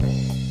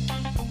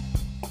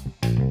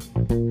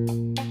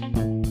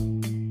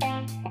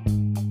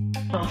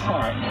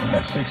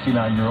That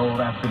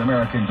 69-year-old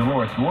African-American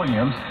Dolores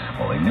Williams,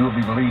 well, a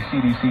newly released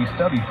CDC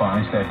study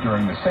finds that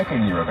during the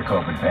second year of the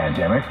COVID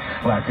pandemic,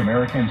 Black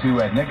Americans who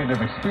had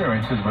negative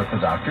experiences with the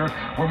doctor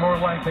were more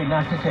likely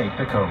not to take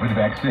the COVID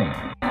vaccine.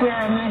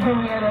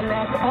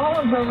 Henrietta, all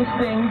of those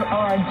things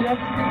are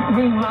just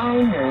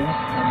reminders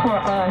for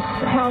us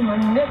how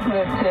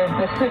manipulative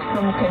the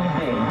system can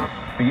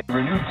be. The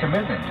renewed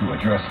commitment to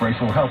address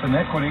racial health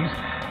inequities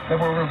that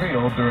were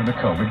revealed during the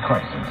COVID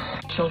crisis.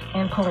 Officials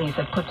and police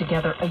have put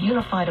together a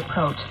unified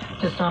approach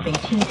to stopping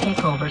teen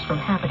takeovers from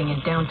happening in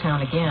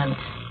downtown again.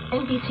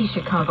 NBC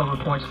Chicago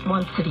reports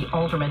one city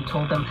alderman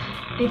told them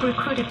they've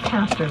recruited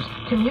pastors,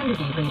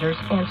 community leaders,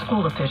 and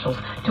school officials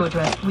to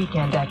address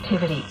weekend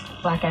activity.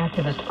 Black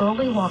activist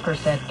Early Walker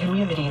said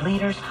community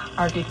leaders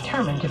are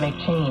determined to make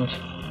change.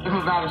 This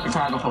is not a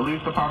Chicago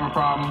Police Department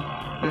problem.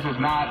 This is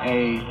not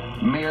a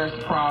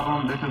mayor's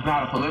problem. This is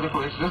not a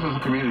political issue. This is a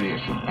community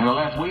issue. And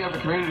unless we as a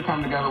community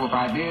come together with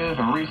ideas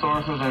and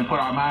resources and put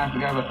our minds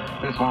together,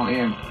 this won't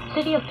end.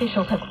 City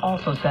officials have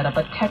also set up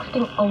a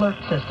texting alert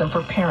system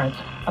for parents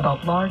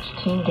about large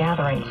teen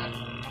gatherings.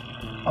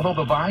 Although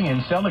the buying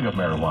and selling of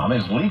marijuana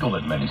is legal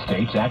in many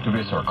states,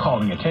 activists are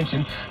calling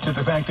attention to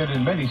the fact that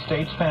in many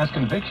states, past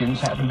convictions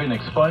haven't been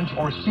expunged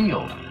or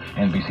sealed.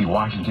 NBC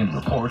Washington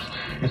reports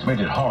it's made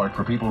it hard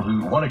for people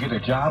who want to get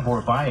a job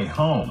or buy a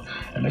home.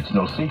 And it's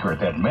no secret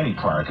that many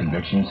prior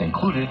convictions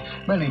included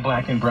many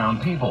black and brown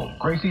people.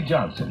 Gracie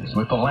Johnson is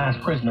with the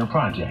Last Prisoner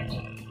Project.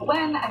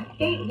 When a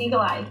state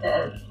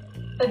legalizes,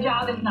 the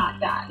job is not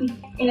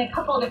done. In a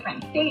couple of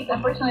different states,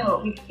 unfortunately,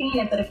 what we've seen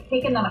is that it's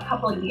taken them a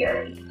couple of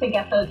years to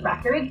get those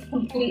records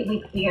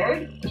completely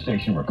cleared. The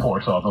station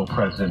reports although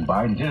President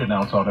Biden did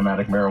announce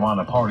automatic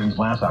marijuana pardons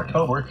last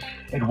October,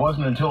 it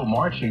wasn't until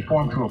March a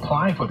form to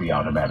apply for the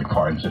automatic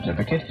pardon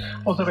certificate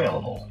was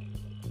available.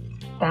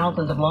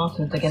 Thousands of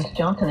lawsuits against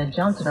Johnson &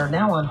 Johnson are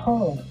now on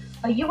hold.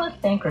 A U.S.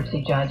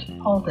 bankruptcy judge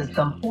halted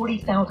some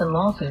 40,000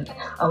 lawsuits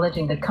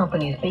alleging the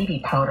company's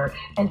baby powder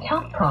and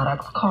talc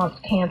products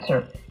caused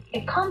cancer.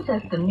 It comes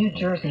as the New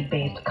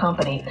Jersey-based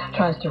company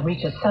tries to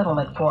reach a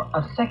settlement for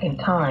a second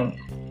time.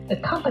 The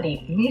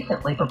company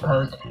recently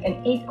proposed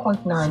an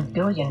 $8.9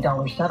 billion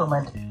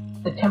settlement.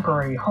 The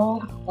temporary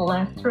hold will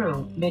last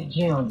through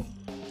mid-June.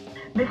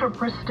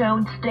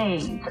 Mifepristone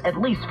stays,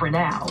 at least for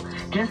now,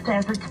 just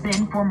as it's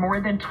been for more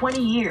than 20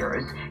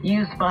 years,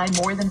 used by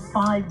more than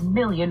 5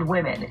 million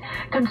women.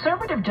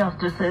 Conservative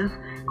justices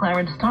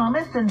Clarence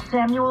Thomas and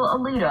Samuel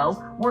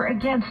Alito were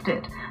against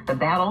it. The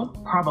battle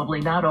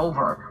probably not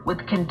over,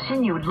 with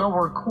continued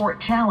lower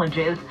court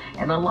challenges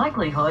and the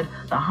likelihood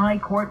the High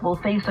Court will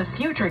face a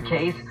future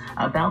case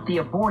about the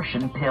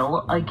abortion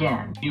pill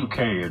again.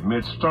 UK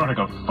admits starting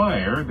a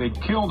fire that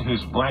killed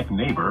his black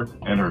neighbor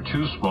and her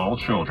 2 small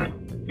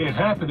children. It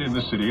happened in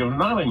the city of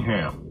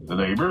Nottingham. The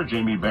neighbor,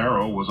 Jamie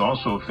Barrow, was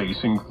also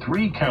facing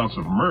 3 counts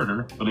of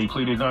murder, but he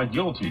pleaded not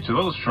guilty to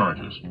those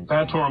charges.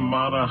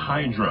 Fatoumata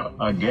Hydra,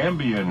 a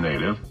Gambian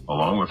native,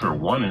 along with her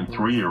 1 and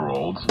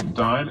 3-year-olds,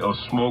 died of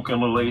smoke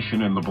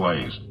inhalation in the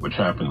blaze, which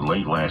happened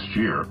late last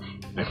year.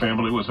 The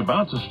family was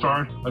about to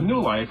start a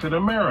new life in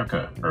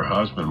America. Her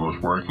husband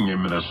was working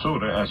in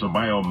Minnesota as a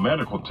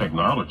biomedical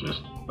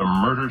technologist. The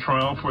murder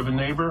trial for the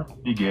neighbor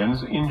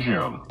begins in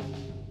June.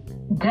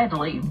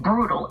 Deadly,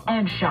 brutal,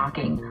 and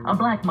shocking. A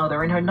black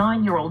mother and her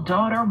 9-year-old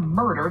daughter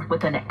murdered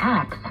with an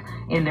axe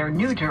in their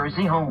New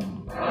Jersey home.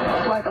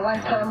 It's like a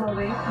Lifetime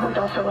movie. We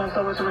don't feel as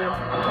though it's real.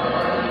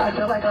 I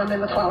feel like I'm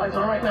in the Twilight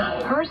Zone right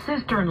now. Her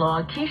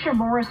sister-in-law, Keisha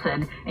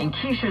Morrison, and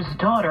Keisha's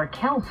daughter,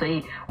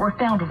 Kelsey, were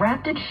found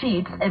wrapped in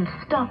sheets and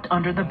stuffed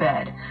under the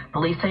bed.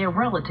 Police say a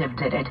relative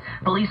did it.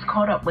 Police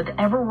caught up with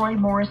Everroy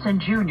Morrison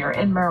Jr.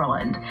 in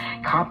Maryland.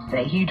 Cops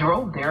say he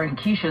drove there in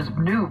Keisha's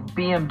new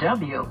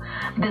BMW.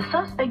 The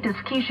suspect is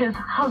Keisha's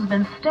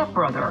husband's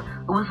stepbrother,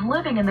 who was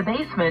living in the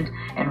basement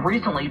and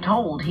recently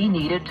told he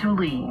needed to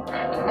leave.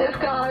 This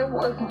guy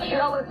was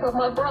jealous of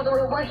my brother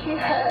and what he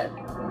had.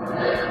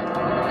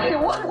 He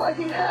wanted what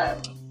he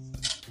had.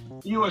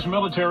 U.S.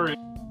 military.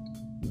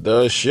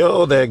 The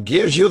show that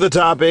gives you the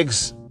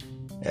topics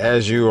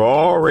as you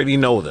already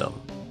know them.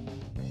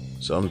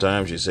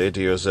 Sometimes you say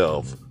to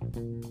yourself,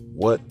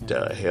 what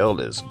the hell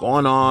is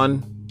going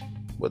on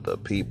with the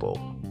people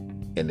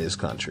in this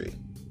country?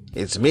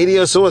 It's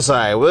Media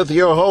Suicide with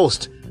your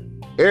host,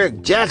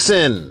 Eric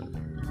Jackson.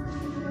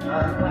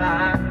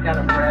 I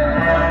gotta pray.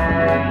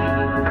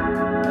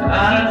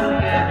 I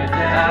see every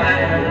day.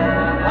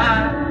 Why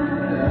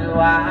do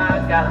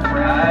I gotta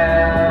pray?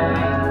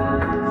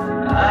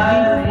 I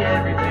see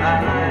every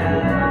day.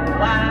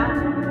 Why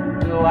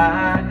do I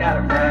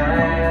gotta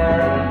pray?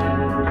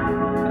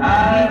 I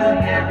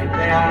see every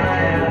day.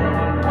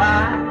 Why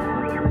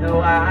do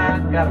I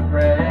gotta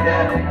pray?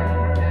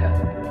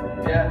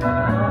 Yeah.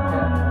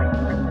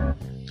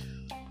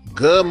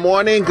 Good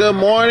morning, good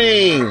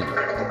morning.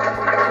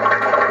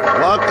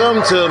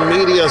 Welcome to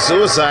Media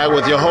Suicide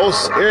with your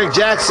host, Eric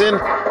Jackson.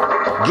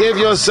 Give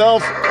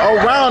yourself a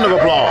round of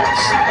applause.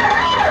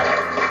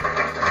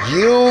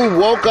 You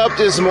woke up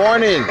this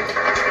morning.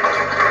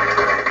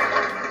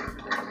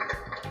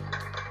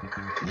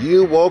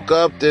 You woke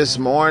up this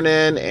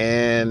morning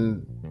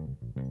and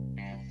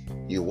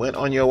you went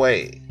on your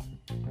way.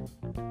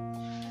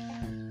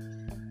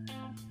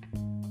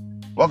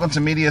 Welcome to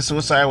Media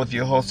Suicide with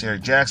your host,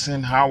 Eric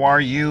Jackson. How are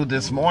you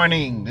this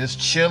morning, this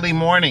chilly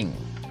morning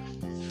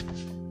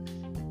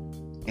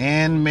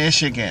in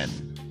Michigan?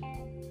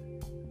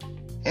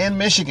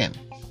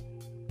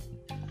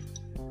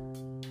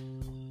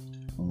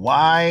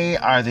 Why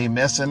are they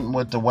messing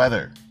with the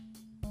weather?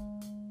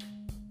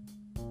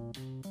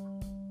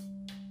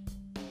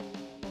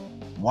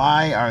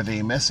 Why are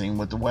they messing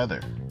with the weather?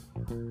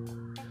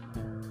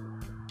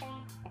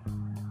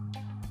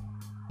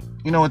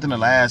 You know, within the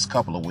last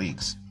couple of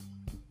weeks,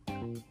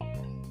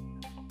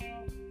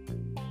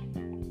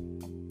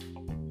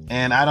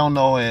 and I don't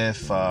know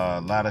if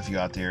a lot of you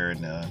out there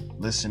in the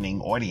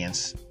listening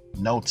audience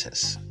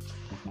notice,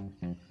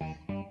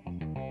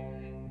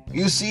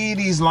 you see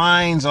these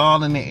lines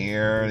all in the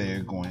air.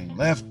 They're going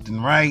left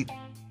and right,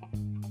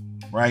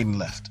 right and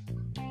left.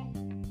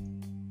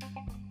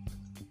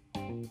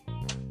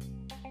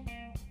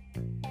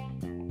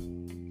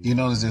 You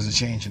notice there's a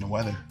change in the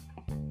weather.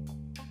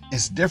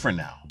 It's different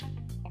now.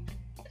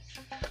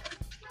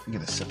 Let me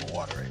get a sip of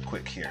water right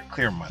quick here.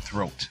 Clear my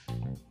throat.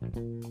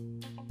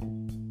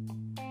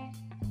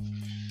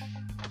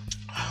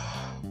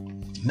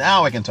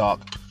 Now I can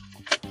talk.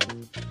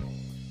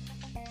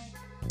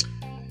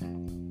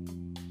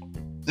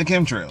 The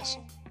chemtrails.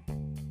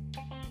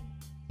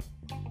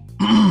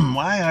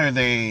 Why are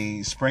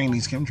they spraying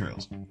these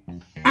chemtrails?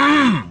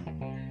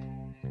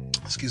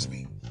 Excuse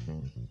me.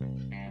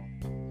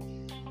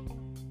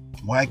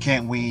 Why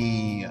can't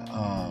we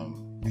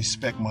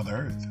respect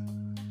Mother Earth?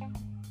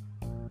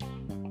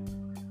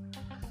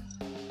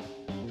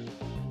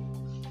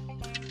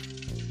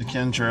 The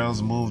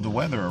chemtrails move the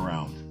weather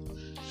around.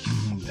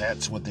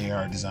 That's what they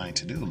are designed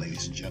to do,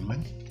 ladies and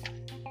gentlemen.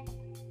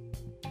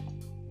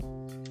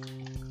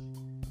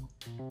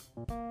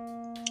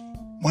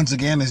 Once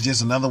again, it's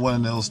just another one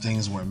of those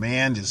things where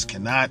man just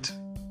cannot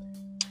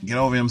get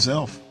over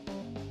himself.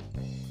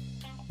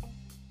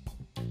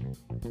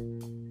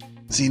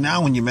 See,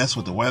 now when you mess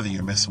with the weather,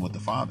 you're messing with the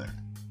Father.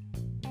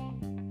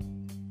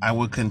 I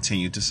will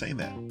continue to say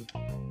that.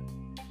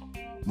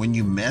 When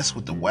you mess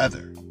with the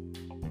weather,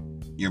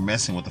 you're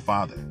messing with the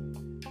Father.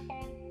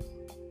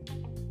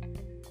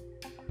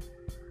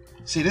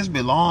 See, this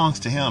belongs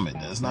to him. It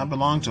does not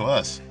belong to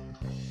us.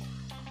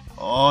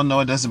 Oh, no,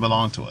 it doesn't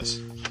belong to us.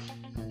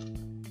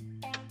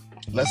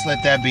 Let's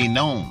let that be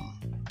known.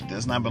 It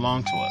does not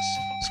belong to us.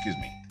 Excuse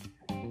me.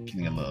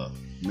 Getting a little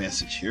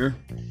message here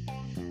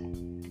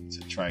to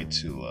try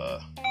to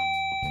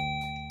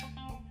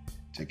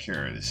take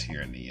care of this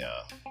here in the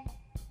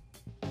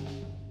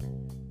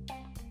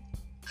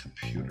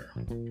computer.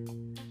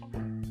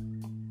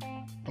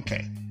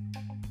 Okay.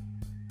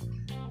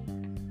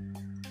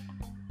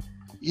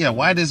 Yeah,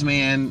 why does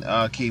man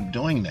keep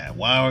doing that?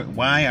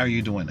 Why are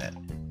you doing that?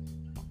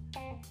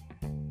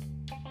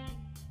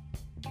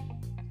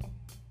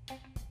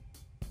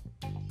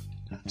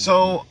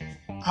 So,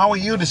 how are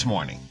you this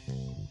morning?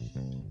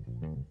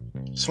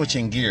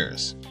 Switching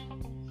gears.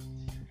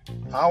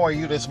 How are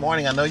you this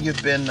morning? I know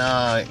you've been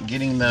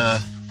getting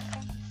the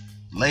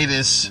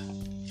latest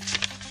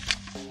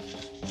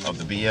of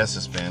the BS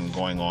that's been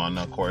going on,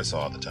 of course,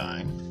 all the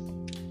time.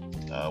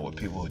 With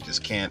people who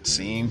just can't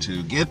seem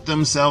to get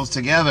themselves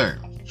together.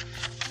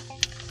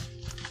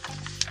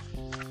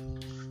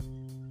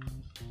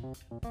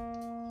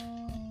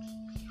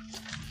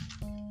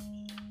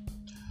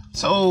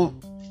 So,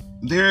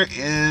 there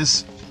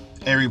is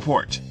a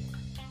report.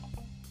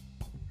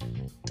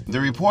 The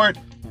report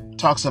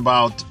talks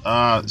about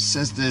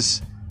since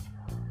this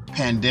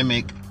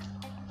pandemic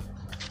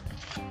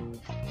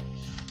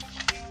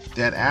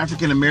that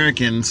African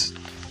Americans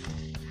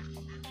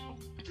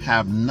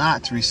have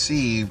not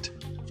received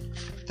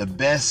the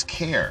best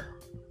care.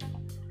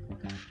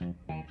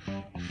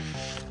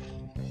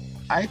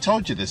 I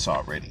told you this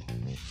already.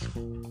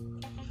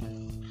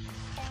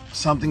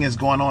 Something is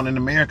going on in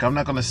America. I'm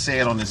not going to say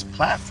it on this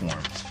platform.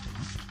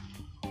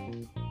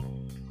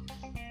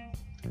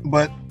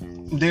 But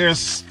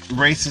there's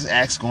racist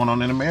acts going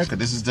on in America.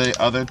 This is the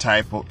other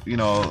type of, okay,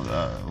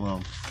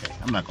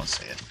 I'm not going to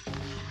say it.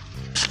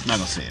 I'm not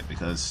going to say it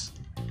because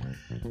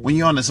when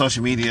you're on the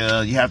social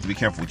media, you have to be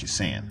careful what you're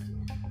saying.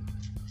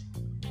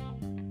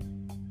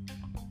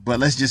 But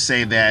let's just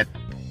say that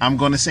I'm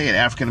going to say it.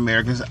 African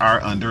Americans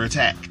are under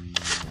attack.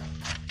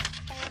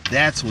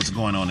 That's what's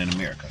going on in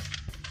America.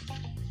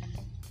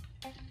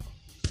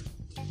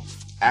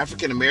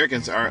 African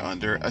Americans are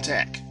under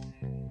attack.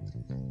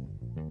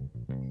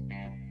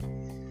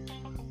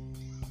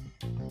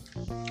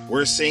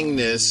 We're seeing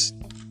this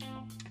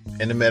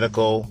in the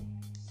medical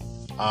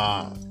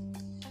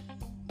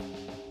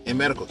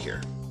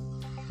care.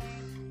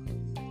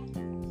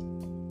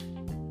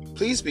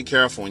 Please be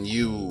careful when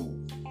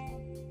you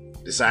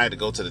decide to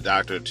go to the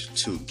doctor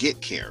to get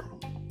care.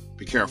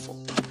 Be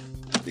careful,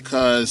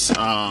 because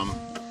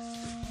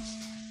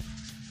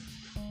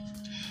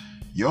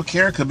your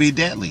care could be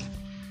deadly.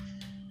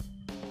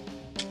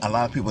 a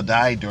lot of people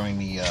died during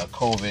the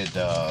COVID.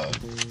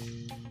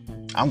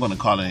 I'm going to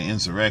call it an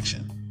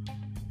insurrection.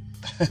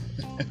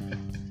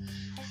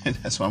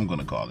 That's what I'm going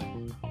to call it.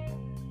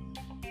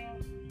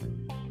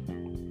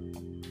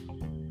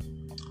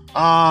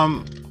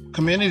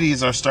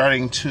 Communities are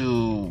starting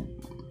to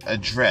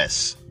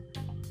address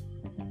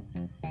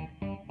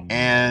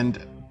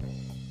and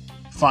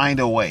find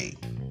a way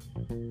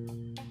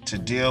to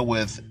deal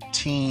with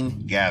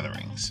teen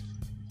gatherings.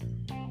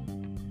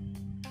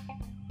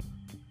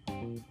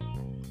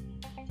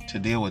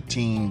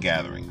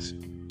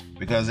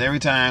 Because every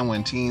time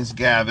when teens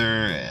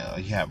gather,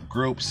 you have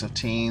groups of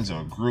teens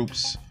or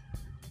groups,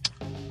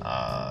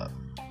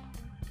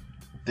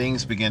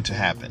 things begin to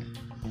happen.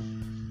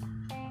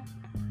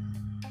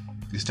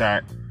 You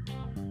start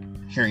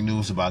hearing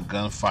news about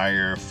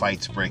gunfire,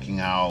 fights breaking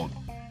out,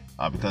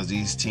 because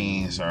these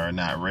teens are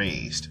not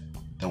raised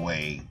the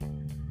way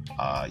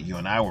you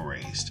and I were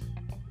raised.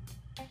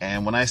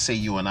 And when I say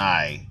you and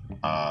I,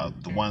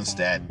 the ones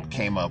that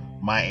came up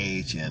my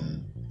age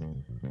and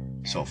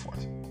so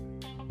forth.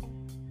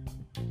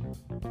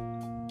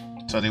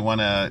 So they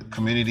want to,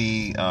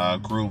 community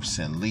groups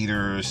and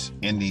leaders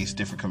in these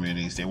different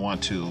communities, they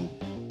want to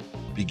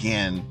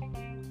begin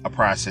a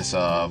process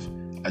of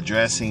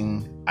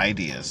addressing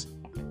ideas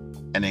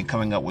and then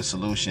coming up with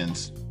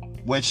solutions,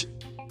 which,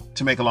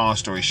 to make a long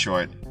story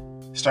short,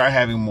 start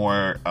having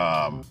more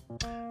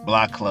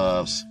block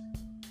clubs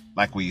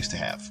like we used to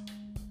have.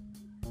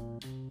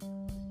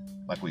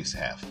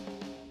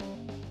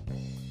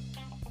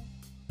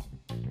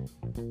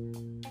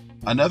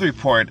 Another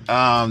report,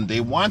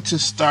 they want to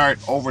start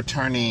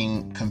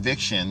overturning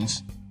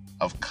convictions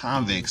of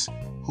convicts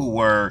who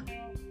were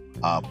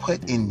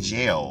put in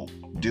jail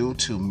due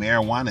to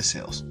marijuana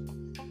sales.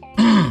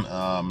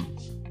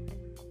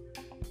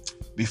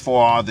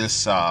 Before all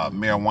this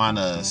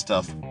marijuana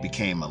stuff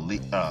became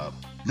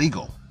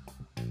legal.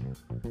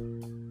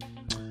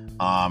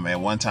 At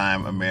one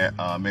time,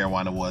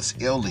 marijuana was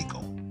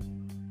illegal.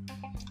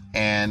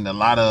 And a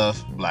lot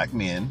of black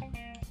men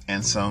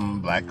and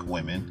some black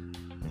women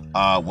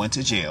went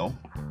to jail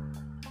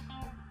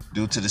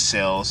due to the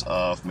sales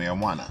of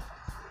marijuana.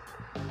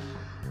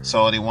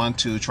 So they want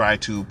to try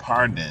to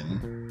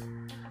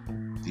pardon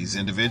these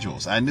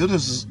individuals. I knew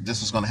this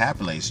was going to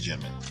happen, ladies and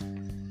gentlemen.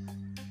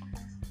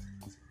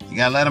 You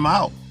got to let them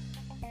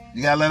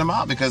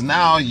out. Because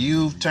now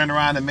you've turned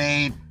around and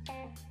made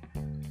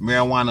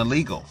marijuana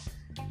legal.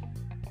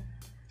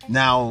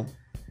 Now,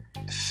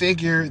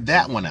 figure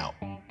that one out.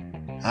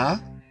 Huh?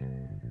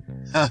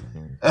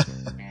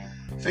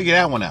 Figure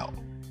that one out.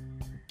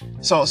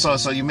 So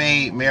you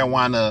made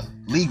marijuana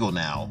legal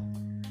now.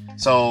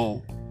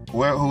 So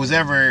who's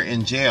ever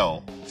in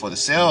jail for the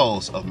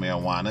sales of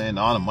marijuana and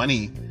all the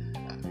money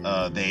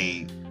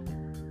they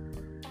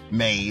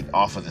made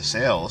off of the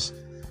sales,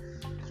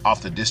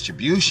 off the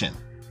distribution,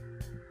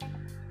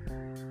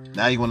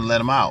 now you want to let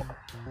them out.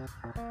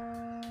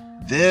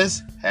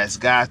 This has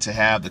got to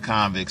have the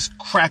convicts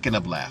cracking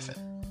up laughing,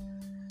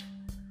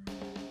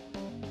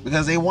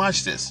 because they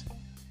watch this.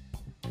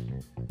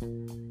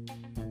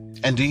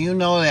 And do you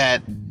know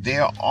that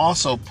they're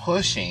also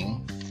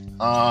pushing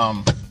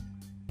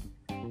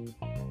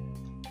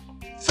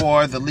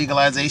for the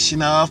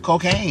legalization of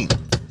cocaine?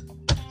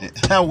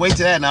 Wait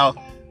to that. Now,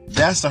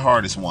 that's the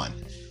hardest one.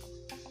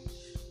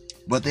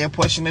 But they're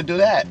pushing to do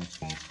that.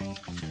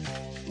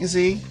 You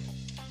see,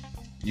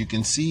 you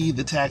can see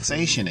the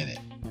taxation in it.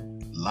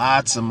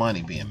 Lots of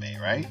money being made,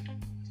 right?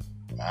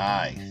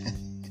 Right.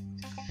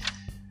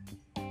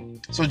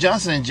 So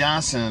Johnson &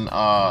 Johnson,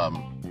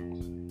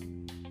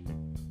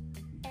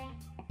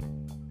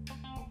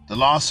 the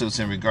lawsuits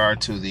in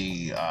regard to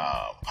the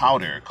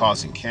powder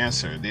causing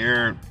cancer,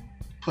 they're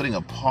putting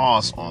a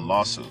pause on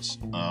lawsuits.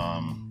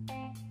 I'm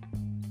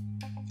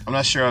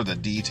not sure of the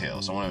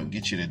details. I want to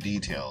get you the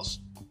details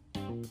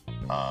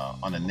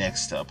on the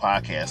next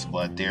podcast,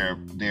 but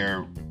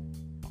they're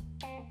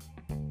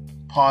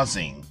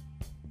pausing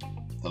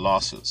the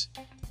lawsuits,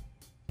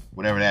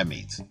 whatever that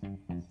means.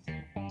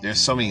 There's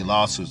so many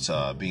lawsuits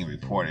being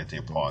reported,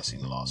 they're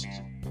pausing the lawsuits.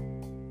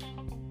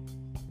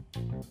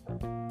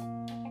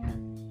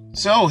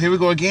 So here we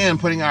go again,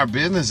 putting our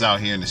business out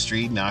here in the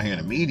street and out here in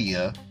the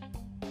media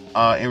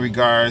in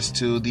regards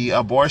to the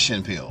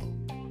abortion pill.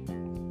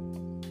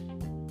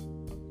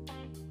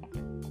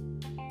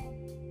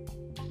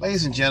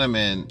 Ladies and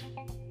gentlemen,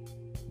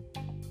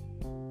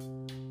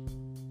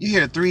 you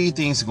hear three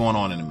things going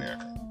on in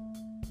America.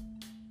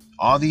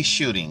 All these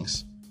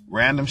shootings,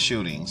 random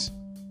shootings,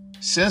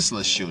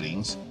 senseless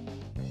shootings.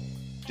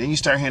 Then you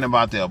start hearing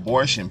about the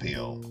abortion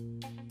pill.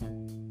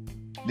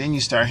 Then you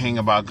start hearing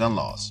about gun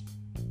laws.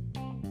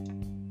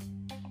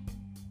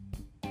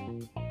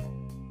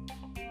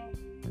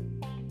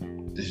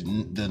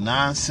 The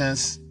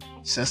nonsense,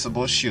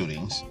 sensible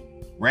shootings,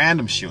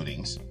 random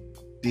shootings,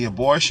 the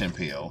abortion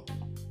pill,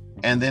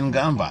 and then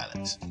gun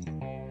violence.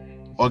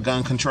 Or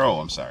gun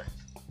control, I'm sorry.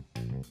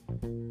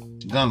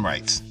 Gun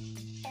rights.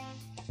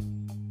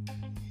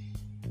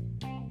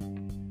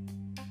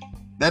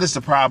 That is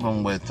the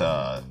problem with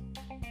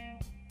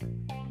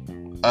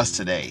us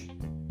today.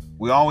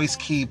 We always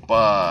keep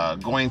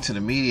going to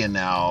the media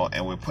now,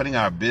 and we're putting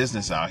our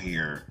business out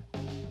here.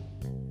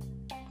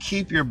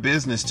 Keep your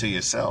business to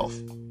yourself.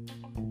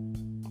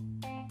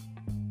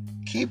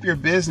 Keep your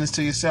business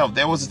to yourself.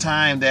 There was a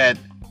time that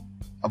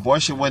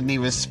abortion wasn't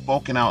even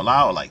spoken out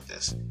loud like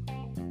this.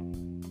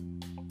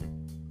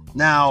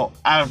 Now,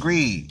 I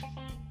agree,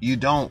 you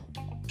don't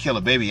kill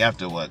a baby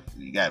after what?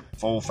 You got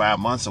 4 or 5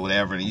 months or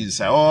whatever, and you just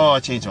say, oh, I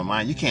changed my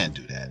mind. You can't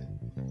do that.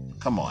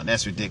 Come on,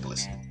 that's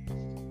ridiculous.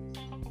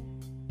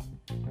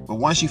 But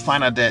once you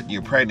find out that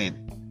you're pregnant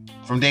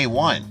from day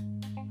 1,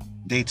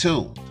 day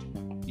 2,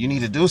 you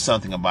need to do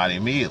something about it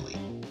immediately.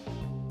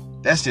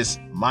 That's just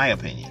my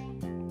opinion.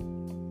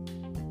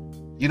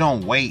 You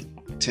don't wait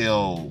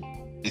till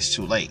it's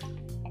too late.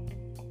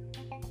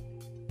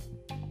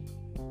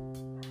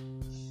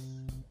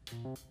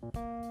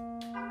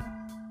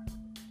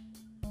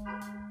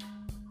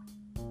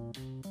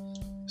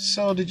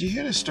 So, did you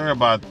hear the story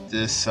about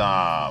this,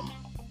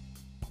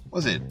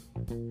 was it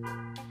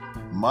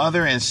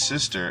mother and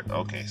sister?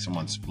 Okay,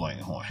 someone's blowing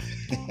a horn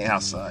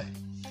outside.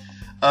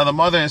 The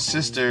mother and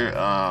sister,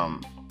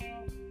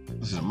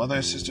 was it a mother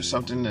and sister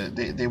something?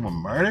 They were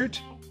murdered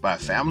by a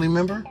family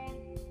member?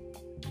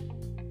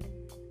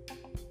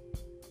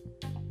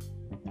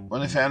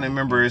 One of the family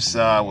members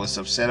was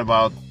upset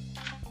about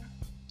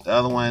the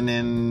other one,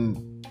 and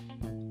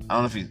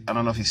I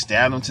don't know if he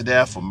stabbed him to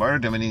death or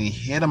murdered him, and then he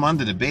hid him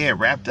under the bed,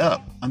 wrapped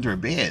up under a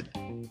bed.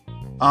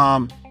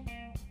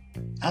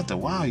 After a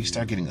while, you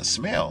start getting a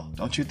smell,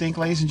 don't you think,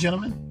 ladies and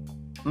gentlemen?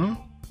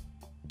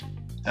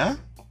 Huh?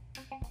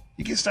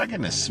 You can start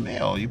getting a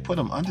smell. You put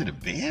them under the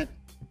bed.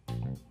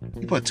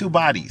 You put 2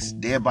 bodies,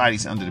 dead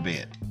bodies, under the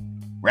bed.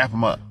 Wrap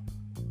them up.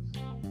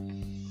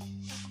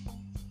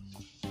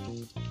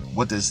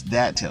 What does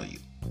that tell you?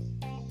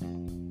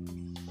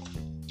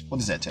 What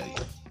does that tell you?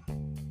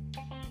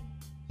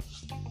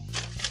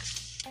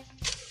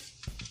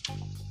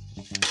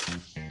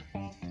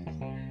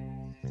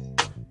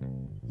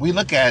 We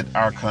look at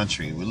our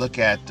country, we look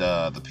at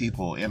the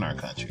people in our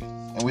country,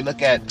 and we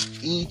look at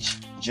each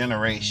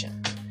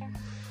generation.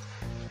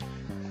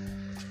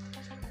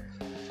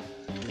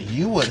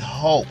 You would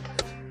hope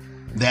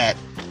that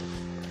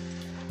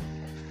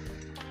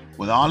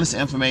with all this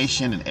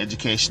information and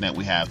education that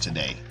we have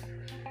today,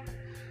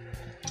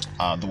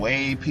 the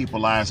way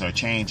people's lives are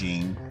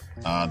changing,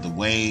 the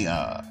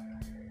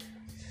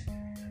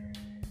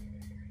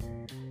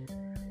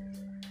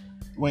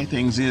way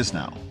things is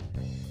now,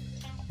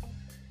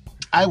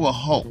 I will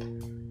hope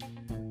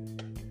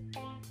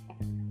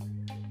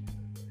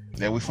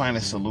that we find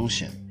a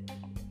solution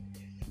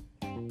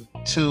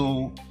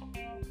to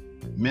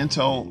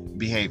mental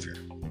behavior.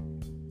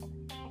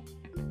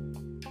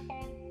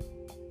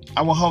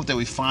 I will hope that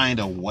we find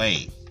a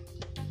way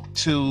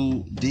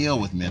to deal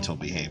with mental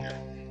behavior.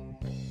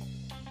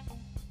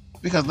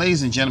 Because,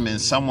 ladies and gentlemen,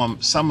 some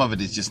of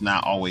it is just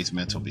not always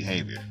mental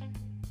behavior.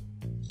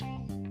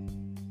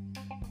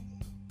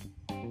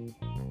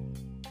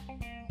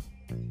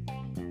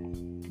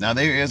 Now,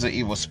 there is an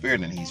evil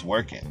spirit and he's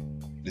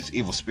working. This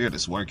evil spirit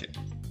is working.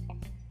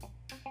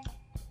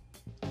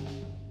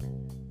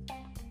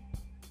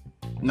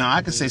 Now,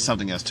 I could say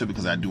something else too,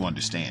 because I do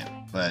understand,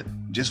 but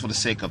just for the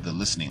sake of the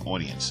listening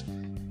audience,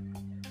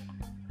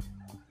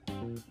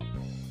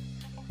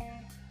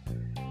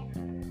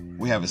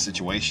 we have a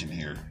situation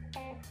here.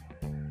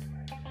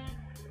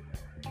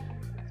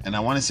 And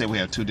I want to say we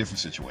have 2 different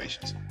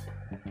situations.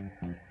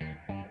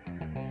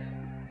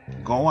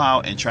 Go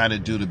out and try to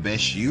do the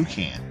best you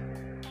can.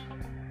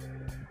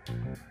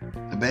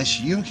 The best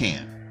you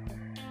can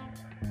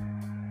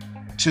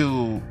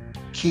to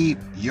keep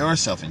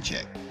yourself in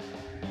check.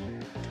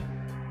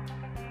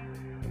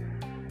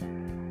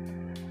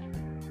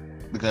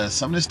 Because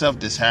some of the stuff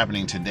that's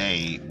happening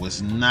today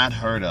was not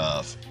heard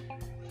of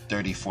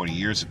 30, 40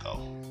 years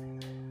ago.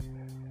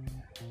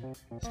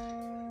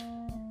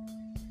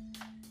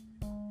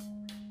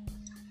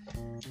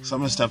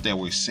 Some of the stuff that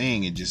we're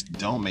seeing, it just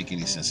don't make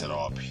any sense at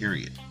all,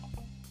 period.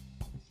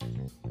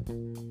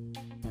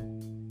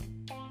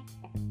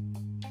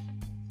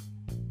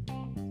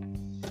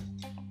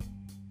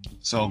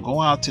 So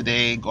go out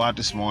today, go out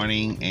this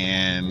morning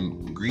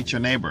and greet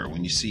your neighbor.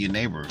 When you see your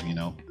neighbor,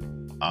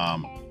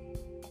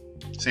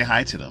 say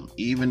hi to them,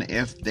 even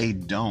if they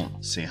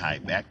don't say hi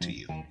back to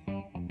you.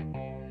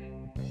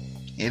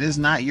 It is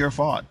not your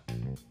fault,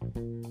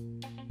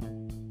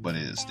 but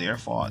it is their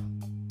fault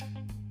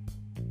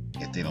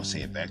if they don't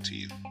say it back to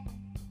you.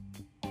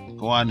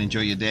 Go out and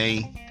enjoy your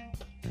day.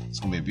 It's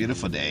going to be a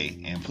beautiful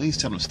day. And please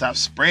tell them, stop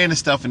spraying the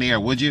stuff in the air,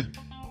 would you?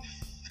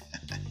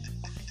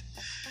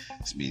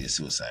 It's me, The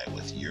Suicide,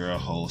 with your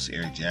host,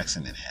 Eric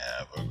Jackson, and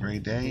have a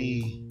great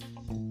day.